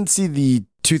 I didn't see the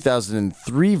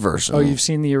 2003 version. Oh, you've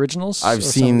seen the originals? I've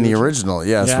seen the original,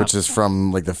 yes, Yeah. which is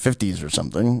from like the 50s or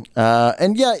something.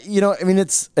 And yeah, I mean,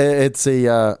 it's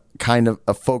a kind of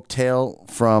a folk tale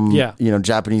from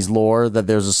Japanese lore that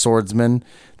there's a swordsman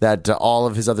that all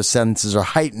of his other senses are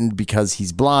heightened because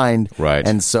he's blind, Right.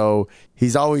 And so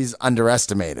he's always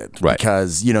underestimated, Right.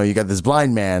 Because you got this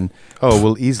blind man, Oh,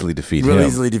 we'll easily defeat him.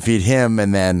 easily defeat him,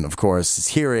 and then of course his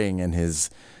hearing and his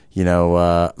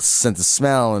sense of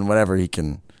smell and whatever, he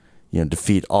can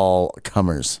defeat all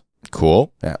comers.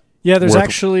 Cool. Yeah. Yeah, there's Worth-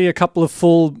 actually a couple of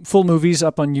full movies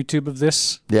up on YouTube of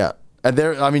this. Yeah. And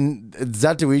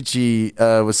Zatoichi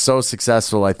was so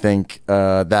successful, I think,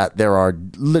 that there are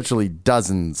literally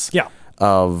dozens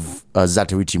of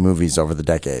Zatoichi movies over the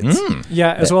decades.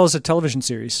 Yeah, as well as a television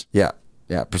series. Yeah,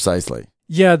 precisely.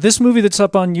 Yeah, this movie that's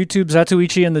up on YouTube,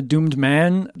 Zatoichi and the Doomed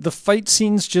Man, the fight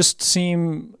scenes just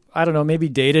seem, I don't know, maybe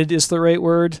dated is the right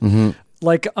word.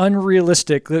 Like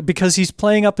unrealistic, because he's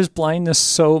playing up his blindness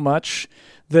so much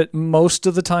that most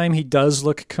of the time he does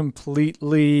look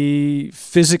completely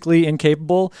physically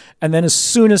incapable. And then as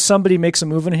soon as somebody makes a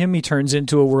move on him, he turns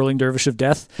into a whirling dervish of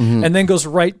death and then goes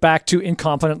right back to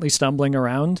incompetently stumbling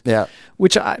around. Yeah.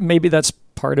 Which maybe that's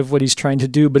part of what he's trying to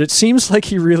do, but it seems like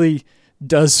he really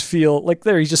does feel like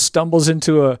he just stumbles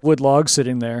into a wood log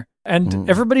sitting there. And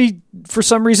everybody, for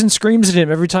some reason, screams at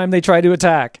him every time they try to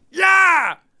attack.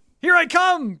 Yeah! Here I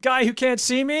come, guy who can't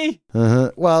see me.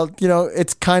 Well,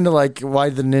 it's kind of like why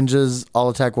the ninjas all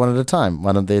attack one at a time.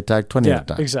 Why don't they attack 20 at a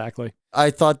time? Exactly. I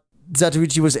thought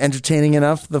Zatoichi was entertaining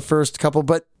enough the first couple,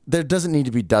 but there doesn't need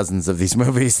to be dozens of these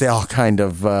movies. They all kind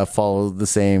of follow the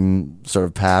same sort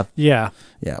of path. Yeah.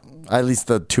 Yeah, at least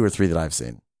the 2 or 3 that I've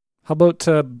seen. How about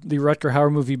the Rutger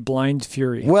Hauer movie Blind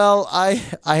Fury? Well,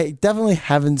 I definitely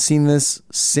haven't seen this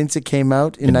since it came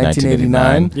out in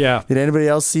 1989. Yeah. Did anybody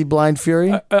else see Blind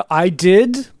Fury? I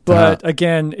did, but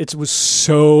again, it was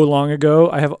so long ago.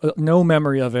 I have no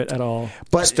memory of it at all.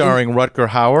 But Starring Rutger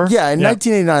Hauer? in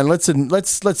 1989,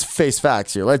 let's face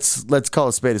facts here. Let's call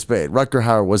a spade a spade. Rutger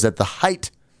Hauer was at the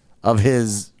height of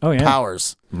his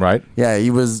powers. Right. Yeah,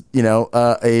 he was,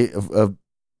 a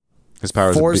His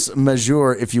powers force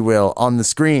majeure, if you will, on the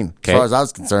screen. Okay. As far as I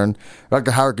was concerned,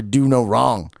 Rutger Hauer could do no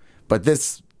wrong. But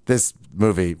this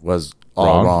movie was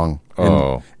all wrong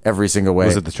in every single way.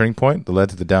 Was it the turning point that led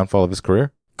to the downfall of his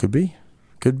career? Could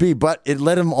be, but it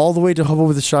led him all the way to Hobo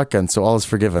with a Shotgun, so all is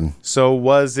forgiven. So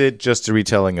was it just a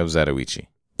retelling of Zatoichi?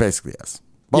 Basically, yes.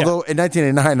 Although in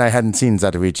 1989, I hadn't seen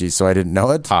Zatoichi, so I didn't know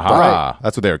it. Aha,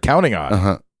 that's what they were counting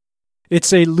on.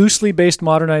 It's a loosely based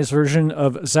modernized version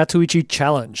of Zatoichi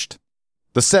Challenged.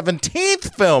 The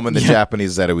 17th film in the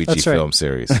Japanese Zatoichi film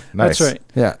series. Nice. That's right.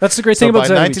 Yeah. That's the great So thing about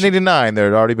by Zatoichi. 1989,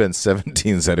 there had already been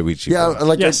 17 Zatoichi Yeah, films.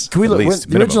 like Yes. can we At look, least, the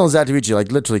minimum. original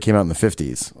Zatoichi literally came out in the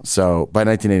 50s. So by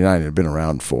 1989, it had been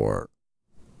around for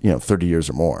 30 years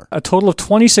or more. A total of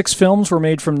 26 films were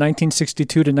made from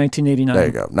 1962 to 1989. There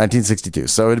you go, 1962.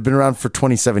 So it had been around for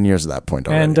 27 years at that point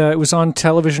already. And it was on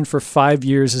television for 5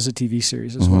 years as a TV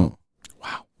series as well.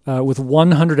 Wow. With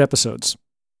 100 episodes.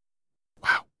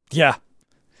 Wow. Yeah.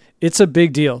 It's a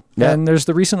big deal. Yeah. And there's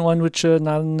the recent one, which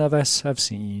none of us have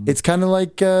seen. It's kind of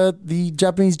like the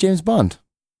Japanese James Bond.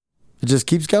 It just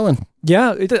keeps going.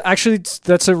 Yeah,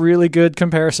 that's a really good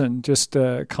comparison. Just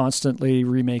constantly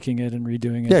remaking it and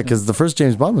redoing it. Yeah, because the first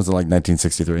James Bond was in like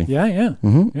 1963. Yeah.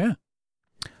 Mm-hmm. Yeah.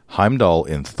 Heimdall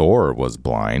in Thor was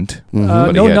blind.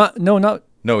 Mhm.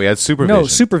 No, he had supervision. No,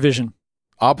 supervision.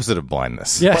 Opposite of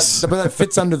blindness. Yes. But that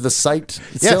fits under the sight.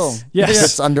 Yes. Yes. It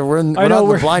fits under. We're not in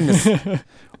the blindness. We're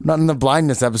not in the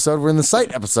blindness episode. We're in the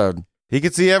sight episode. He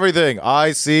could see everything.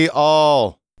 I see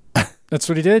all. That's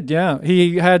what he did, yeah.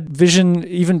 He had vision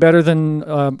even better than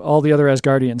all the other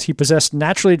Asgardians. He possessed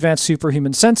naturally advanced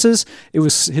superhuman senses.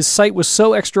 His sight was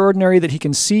so extraordinary that he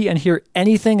can see and hear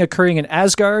anything occurring in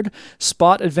Asgard,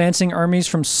 spot advancing armies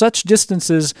from such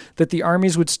distances that the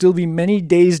armies would still be many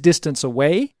days' distance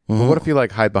away. But what if you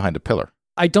hide behind a pillar?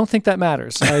 I don't think that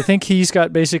matters. I think he's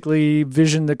got basically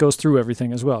vision that goes through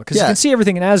everything as well. Because you can see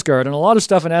everything in Asgard, and a lot of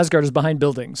stuff in Asgard is behind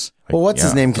buildings. Well, what's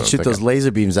his name can shoot those laser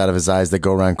beams out of his eyes that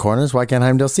go around corners? Why can't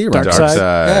Heimdall see around Darkseid.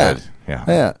 Darkseid. Yeah.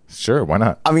 Yeah. Sure, why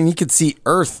not? I mean, he could see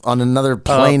Earth on another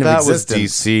plane of that existence.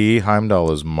 was DC.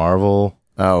 Heimdall is Marvel.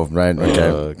 Oh, right.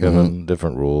 Okay. Given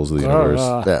different rules of the universe.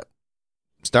 Yeah.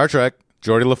 Star Trek.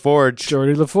 Geordie LaForge.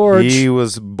 Geordie LaForge. He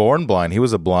was born blind. He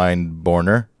was a blind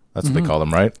borner. That's what they call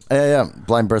him, right? Yeah.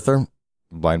 Blind birther.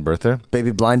 Blind birther.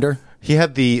 Baby blinder. He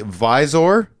had the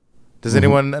visor. Does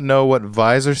anyone know what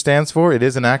visor stands for? It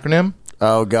is an acronym.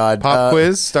 Oh, God. Pop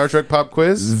quiz. Star Trek pop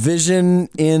quiz. Vision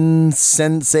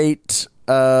insensate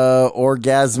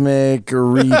orgasmic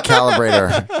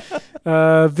recalibrator.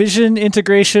 Vision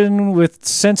integration with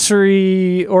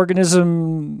sensory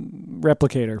organism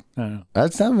replicator. I don't know.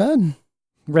 That's not bad.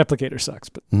 Replicator sucks,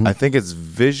 but I think it's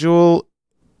visual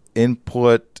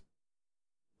input.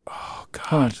 Oh,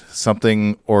 God.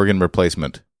 Something organ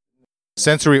replacement.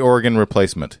 Sensory organ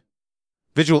replacement.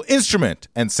 Visual instrument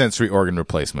and sensory organ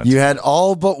replacement. You had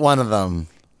all but one of them.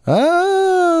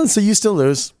 So you still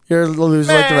lose. You're a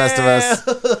loser like the rest of us.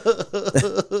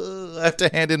 I have to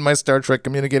hand in my Star Trek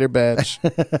communicator badge.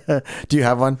 Do you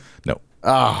have one? No.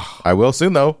 Oh. I will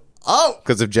soon, though. Oh.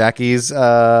 Because of Jackie's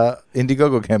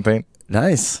Indiegogo campaign.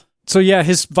 Nice. So yeah,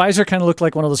 his visor kind of looked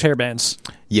like one of those hairbands.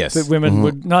 Yes, that women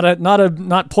would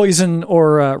not poison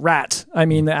or rat. I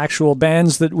mean the actual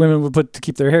bands that women would put to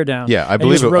keep their hair down. Yeah, I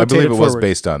believe it was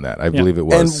based on that. I believe it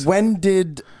was. And when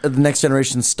did the Next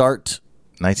Generation start?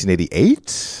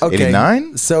 1988, okay.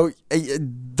 89. So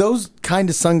those kind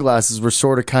of sunglasses were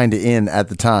sort of kind of in at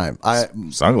the time.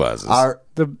 Sunglasses.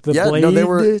 The blade they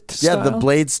were style? the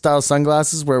blade style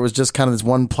sunglasses where it was just kind of this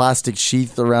one plastic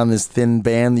sheath around this thin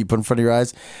band that you put in front of your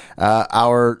eyes.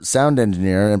 Our sound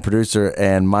engineer and producer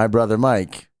and my brother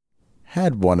Mike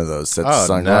had one of those sets of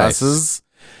sunglasses.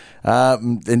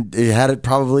 And he had it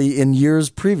probably in years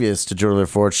previous to Geordie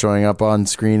LaForge showing up on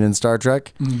screen in Star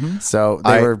Trek. So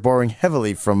they were borrowing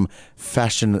heavily from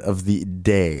fashion of the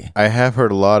day. I have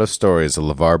heard a lot of stories of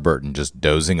LeVar Burton just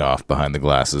dozing off behind the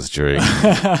glasses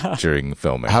during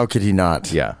filming. How could he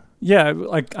not? Yeah. Yeah,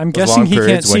 like I'm Those guessing long he can't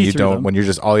periods see through them. when you're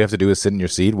just all you have to do is sit in your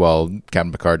seat while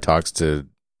Captain Picard talks to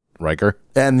Riker.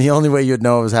 And the only way you'd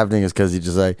know it was happening is because he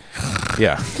just like,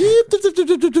 yeah,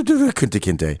 Kunta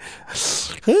Kinte,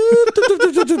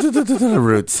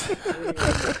 Roots,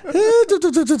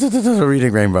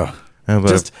 Reading Rainbow.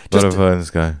 Just this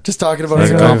guy. Just talking about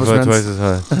his accomplishments. Twice as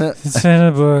high. It's in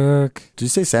a book. Did you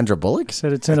say Sandra Bullock?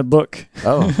 Said it's in a book.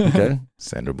 Oh, okay.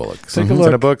 Sandra Bullock. Take a It's look.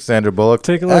 in a book. Sandra Bullock.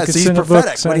 Take a look. So It's he's in a book.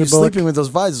 prophetic. When he was Sandra Bullock. sleeping with those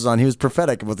visors on, he was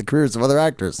prophetic about the careers of other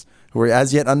actors who were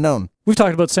as yet unknown. We've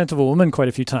talked about Scent of a Woman quite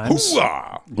a few times.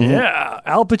 Yeah,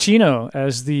 Al Pacino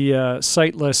as the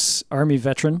sightless army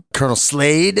veteran. Colonel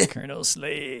Slade. Colonel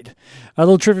Slade. A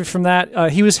little trivia from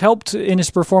that. He was helped in his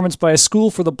performance by a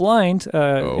school for the blind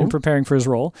in preparing for his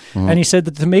role. And he said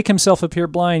that to make himself appear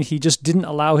blind, he just didn't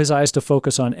allow his eyes to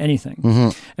focus on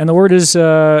anything. And the word is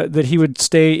that he would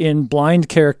stay in blind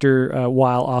character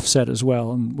while offset as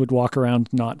well and would walk around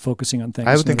not focusing on things.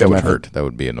 I would think that would hurt. That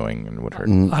would be annoying and would hurt.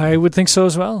 I would think so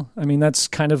as well. I mean, that's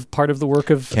kind of part of the work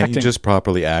of Can't acting. you just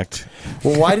properly act?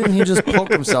 Well, why didn't he just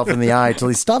poke himself in the eye till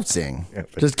he stopped seeing?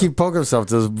 Just keep poking himself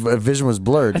till his vision was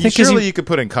blurred. I think Surely you could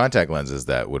put in contact lenses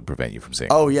that would prevent you from seeing.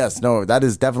 Oh, yes. No, that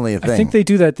is definitely a thing. I think they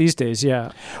do that these days,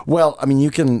 yeah. Well, I mean, you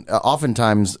can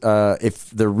oftentimes, if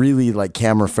they're really like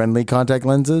camera-friendly contact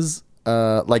lenses,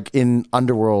 like in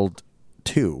Underworld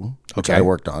 2, which Okay. I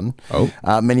worked on. Oh.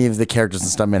 Many of the characters and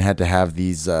stuntmen had to have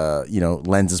these,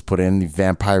 lenses put in, the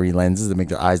vampire lenses that make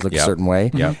their eyes look a Yep. certain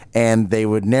way. Yep. And they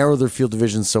would narrow their field of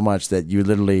vision so much that you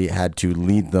literally had to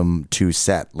lead them to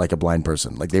set like a blind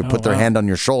person. Like they would put their hand on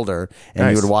your shoulder and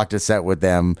Nice. you would walk to set with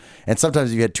them. And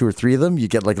sometimes if you had 2 or 3 of them, you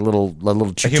get like a little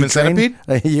choo-choo human train. centipede?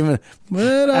 A human.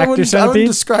 Well, I Actor wouldn't centipede?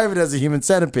 describe it as a human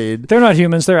centipede. They're not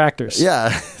humans, they're actors.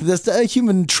 Yeah, there's a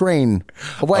human train,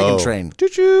 a wagon train.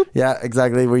 Choo-choo. Yeah,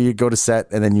 exactly. Where you go to set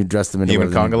and then you dress them in Human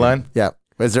whatever they conga need. line? Yeah.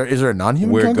 Is there a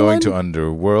non-human? We're conga going line? to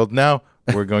Underworld now.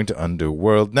 We're going to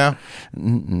Underworld now.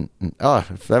 Oh,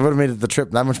 if that would have made it the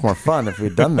trip that much more fun if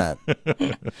we'd done that.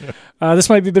 This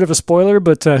might be a bit of a spoiler,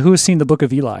 but who has seen The Book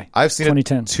of Eli? I've seen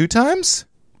 2010. it 2 times.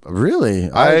 Really,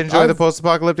 I enjoy the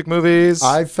post-apocalyptic movies.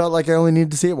 I felt like I only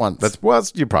needed to see it once.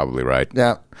 You're probably right.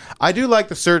 Yeah. I do like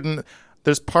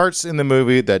there's parts in the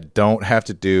movie that don't have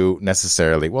to do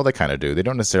necessarily, well, they kind of do. They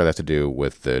don't necessarily have to do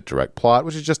with the direct plot,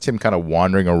 which is just him kind of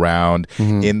wandering around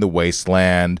in the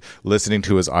wasteland, listening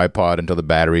to his iPod until the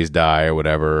batteries die or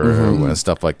whatever, and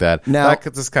stuff like that. Now-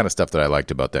 That's this kind of stuff that I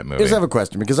liked about that movie. Here's I have a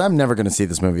question because I'm never going to see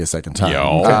this movie a second time.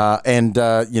 Yo.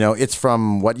 It's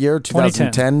from what year?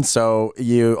 2010. So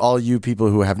all you people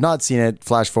who have not seen it,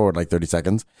 flash forward like 30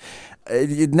 seconds.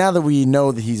 Now that we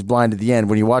know that he's blind at the end,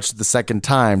 when you watch it the second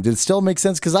time, did it still make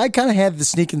sense? Because I kind of had the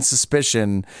sneaking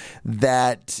suspicion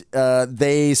that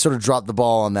they sort of dropped the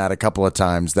ball on that a couple of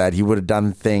times, that he would have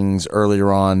done things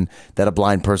earlier on that a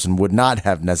blind person would not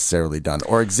have necessarily done,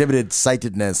 or exhibited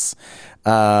sightedness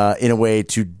in a way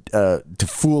to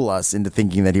fool us into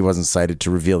thinking that he wasn't sighted, to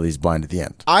reveal that he's blind at the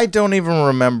end. I don't even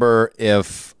remember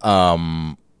if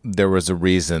there was a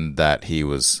reason that he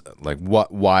was like,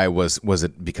 why was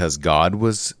it because God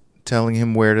was telling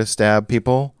him where to stab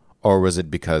people, or was it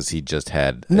because he just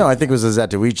had No, I think it was a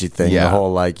Zatoichi thing. Yeah. The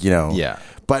whole Yeah.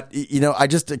 But I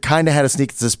just kind of had a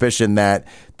sneaking suspicion that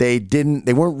they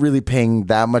weren't really paying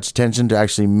that much attention to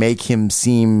actually make him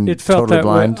seem It felt totally that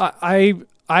blind. way.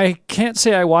 I can't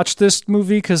say I watched this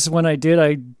movie because when I did,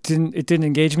 it didn't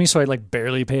engage me, so I like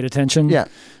barely paid attention. Yeah.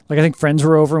 Like I think friends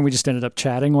were over and we just ended up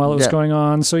chatting while it was Yeah. going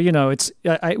on. So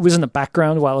it was in the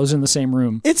background while I was in the same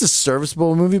room. It's a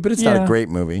serviceable movie, but it's not Yeah. a great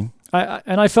movie.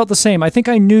 And I felt the same. I think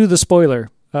I knew the spoiler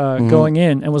going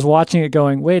in and was watching it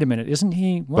going, wait a minute, isn't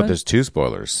he? What? But there's 2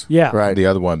 spoilers. Yeah. Right. The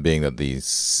other one being that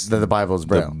The Bible is the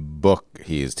Braille. book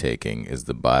he is taking is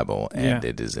the Bible, and Yeah.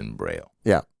 it is in Braille.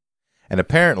 Yeah. And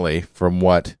apparently, from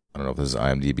what, I don't know if this is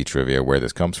IMDb trivia, where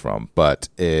this comes from, but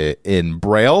in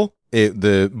Braille,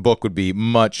 the book would be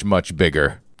much, much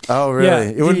bigger. Oh, really? Yeah,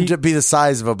 It wouldn't be the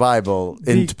size of a Bible.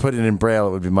 And to put it in Braille,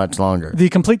 it would be much longer. The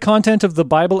complete content of the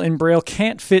Bible in Braille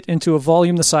can't fit into a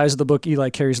volume the size of the book Eli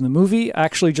carries in the movie.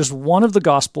 Actually, just one of the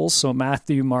Gospels, so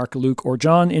Matthew, Mark, Luke, or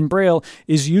John, in Braille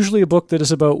is usually a book that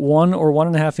is about 1 or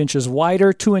 1.5 inches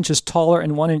wider, 2 inches taller,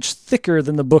 and 1 inch thicker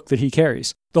than the book that he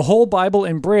carries. The whole Bible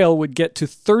in Braille would get to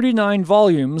 39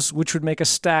 volumes, which would make a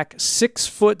stack 6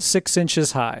 foot 6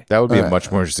 inches high. That would be a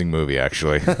much more interesting movie,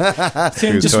 actually.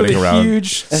 Tim just with toting a around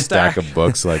huge stack of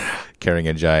books, like carrying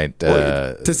a giant.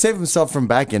 To save himself from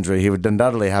back injury, he would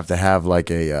undoubtedly have to have like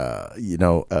a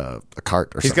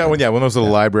cart or He's something. got one, one of those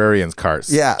little librarian's carts.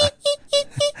 Yeah.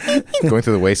 Going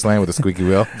through the wasteland with a squeaky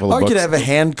wheel full of Or you books. could have a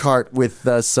hand cart with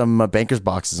some banker's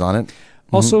boxes on it.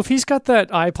 Also, if he's got that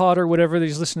iPod or whatever that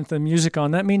he's listening to the music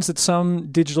on, that means that some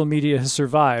digital media has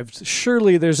survived.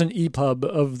 Surely there's an EPUB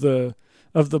of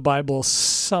the Bible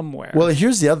somewhere. Well,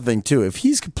 here's the other thing, too. If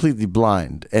he's completely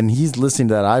blind and he's listening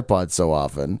to that iPod so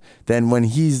often, then when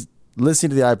he's listening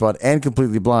to the iPod and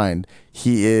completely blind,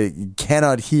 he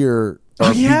cannot hear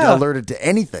or be alerted to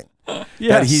anything. That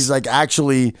Yes. he's like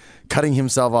actually cutting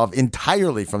himself off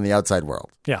entirely from the outside world.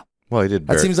 Yeah. Well, he did.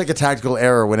 That seems like a tactical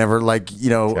error whenever,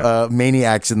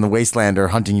 maniacs in the wasteland are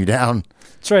hunting you down.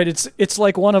 That's right. It's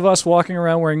like one of us walking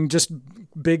around wearing just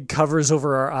big covers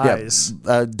over our eyes.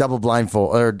 Double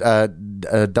blindfold or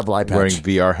double eye patch. wearing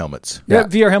VR helmets. Yeah,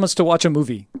 VR helmets to watch a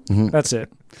movie. That's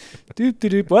it. Doop, doop,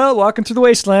 doop. Well, walking through the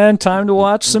wasteland, time to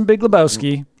watch some Big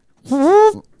Lebowski.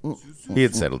 He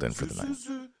had settled in for the night.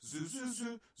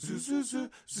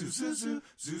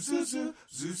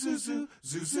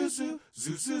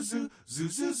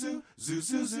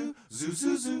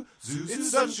 It's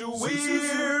such a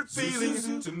weird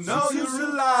feeling to know you're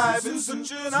alive. It's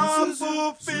such an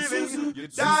awful feeling. You're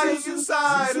dying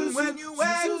inside, and when you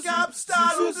wake up,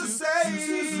 startled to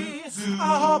say,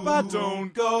 I hope I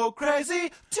don't go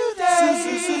crazy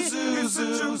today. It's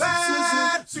such a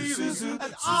bad feeling,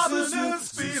 an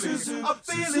ominous feeling, a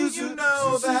feeling you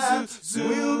know that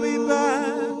we'll be back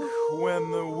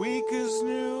when the week is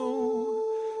new.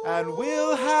 And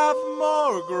we'll have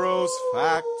more gross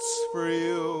facts for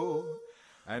you. Zuzu.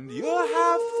 And you'll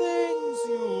have things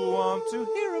you'll want to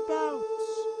hear about.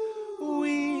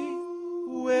 We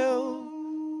will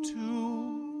too.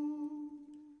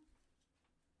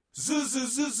 Zuzu,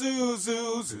 zuzu,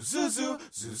 zuzu, zuzu,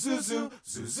 zuzu,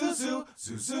 zuzu,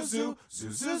 zuzu, zuzu,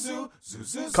 zuzu.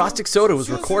 Caustic Soda was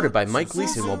recorded by Mike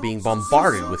Gleason while being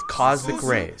bombarded with cosmic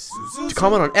rays. To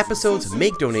comment on episodes,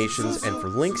 make donations, and for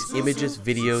links, images,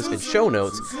 videos, and show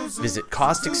notes, visit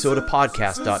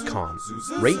CausticSodaPodcast.com.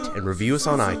 Rate and review us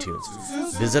on iTunes.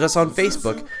 Visit us on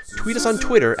Facebook, tweet us on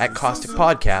Twitter at Caustic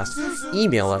Podcast,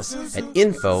 email us at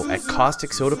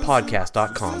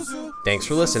info@CausticSodaPodcast.com. Thanks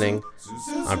for listening.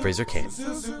 I'm Fraser Kane.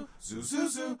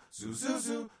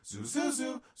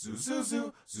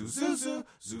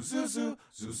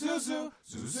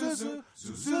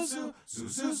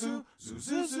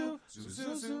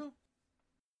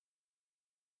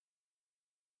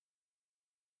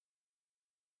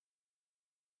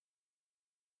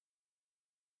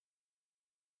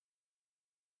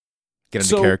 Get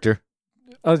into So- character.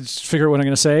 I'll just figure out what I'm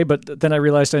going to say, but then I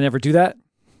realized I never do that.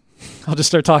 I'll just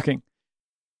start talking.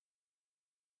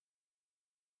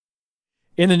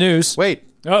 In the news. Wait.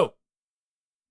 Oh.